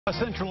A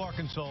Central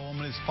Arkansas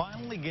woman is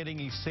finally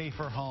getting a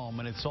safer home,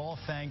 and it's all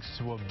thanks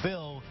to a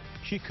bill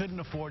she couldn't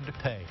afford to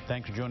pay.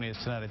 Thanks for joining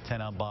us tonight at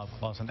 10. I'm Bob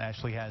Clausen.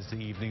 Ashley has the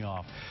evening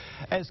off.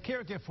 As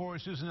caregiver for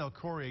Susan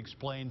Elcoury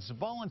explains, the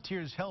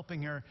volunteers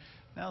helping her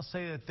now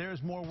say that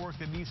there's more work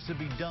that needs to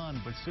be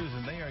done, but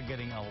Susan, they are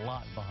getting a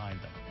lot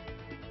behind them.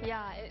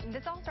 Yeah,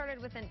 this all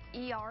started with an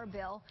ER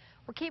bill.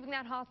 We're keeping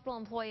that hospital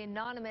employee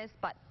anonymous,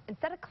 but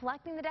instead of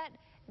collecting the debt,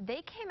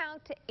 they came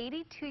out to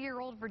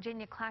 82-year-old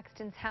Virginia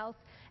Claxton's house,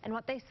 and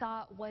what they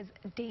saw was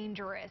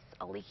dangerous.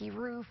 A leaky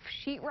roof,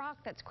 sheetrock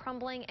that's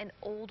crumbling, and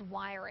old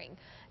wiring.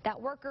 That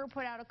worker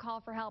put out a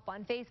call for help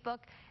on Facebook,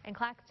 and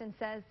Claxton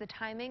says the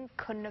timing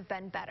couldn't have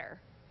been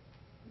better.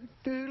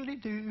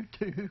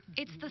 Doodly-doo-doo.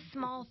 It's the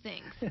small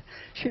things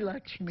She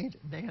likes me to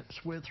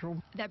dance with her.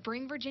 that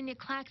bring Virginia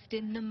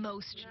Claxton the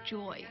most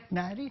joy.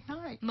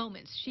 Nighty-night.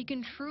 Moments she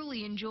can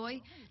truly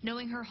enjoy,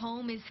 knowing her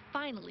home is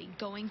finally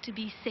going to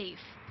be safe.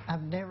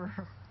 I've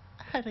never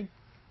had a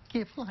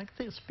gift like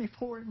this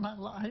before in my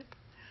life.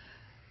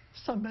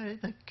 Somebody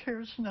that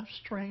cares enough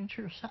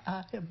strangers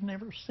I have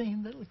never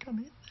seen that'll come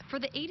in. For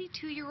the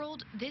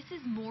 82-year-old, this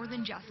is more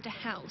than just a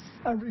house.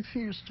 I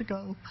refuse to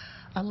go.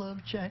 I love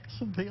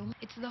Jacksonville.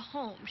 It's the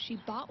home she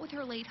bought with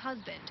her late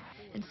husband,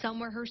 and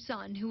somewhere her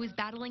son, who was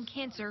battling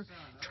cancer,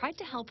 tried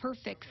to help her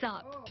fix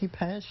up. He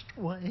passed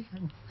away,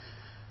 and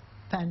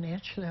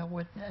financially I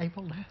wasn't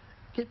able to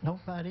get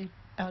nobody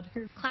out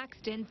here.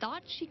 Claxton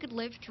thought she could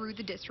live through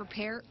the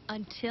disrepair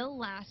until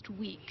last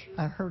week.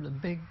 I heard a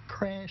big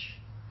crash,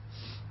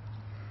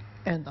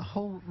 and the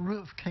whole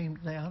roof came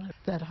down.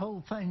 That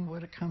whole thing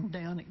would have come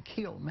down and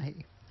killed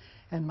me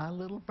and my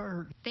little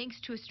bird. Thanks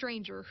to a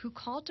stranger who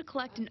called to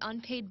collect an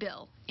unpaid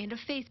bill and a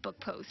Facebook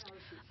post,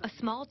 a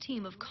small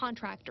team of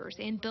contractors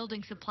and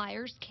building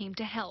suppliers came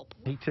to help.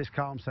 He just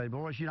called and said,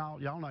 boys, y'all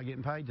not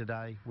getting paid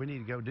today. We need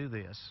to go do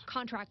this.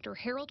 Contractor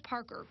Harold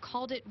Parker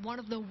called it one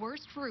of the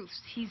worst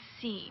roofs he's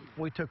seen.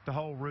 We took the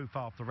whole roof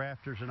off, the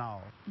rafters and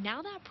all.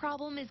 Now that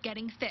problem is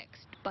getting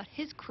fixed, but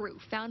his crew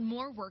found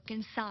more work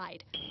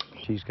inside.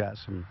 She's got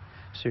some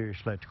serious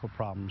electrical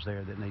problems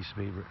there that needs to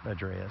be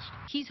addressed.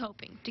 He's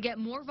hoping to get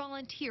more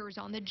volunteers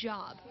on the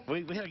job.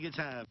 We had a good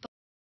time.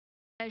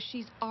 As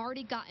she's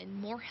already gotten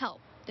more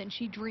help than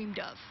she dreamed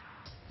of.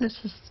 This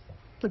is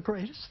the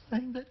greatest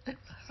thing that ever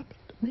happened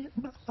to me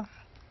in my life.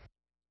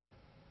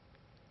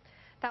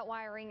 That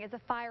wiring is a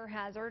fire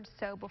hazard,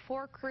 so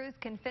before crews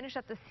can finish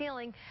up the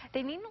ceiling,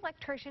 they need an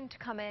electrician to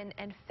come in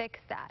and fix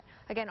that.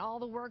 Again, all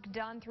the work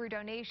done through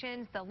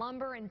donations. The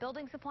lumber and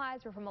building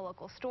supplies were from a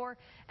local store,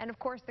 and of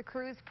course the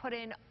crews put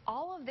in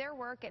all of their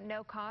work at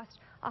no cost.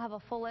 I'll have a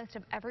full list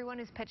of everyone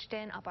who's pitched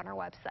in up on our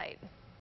website.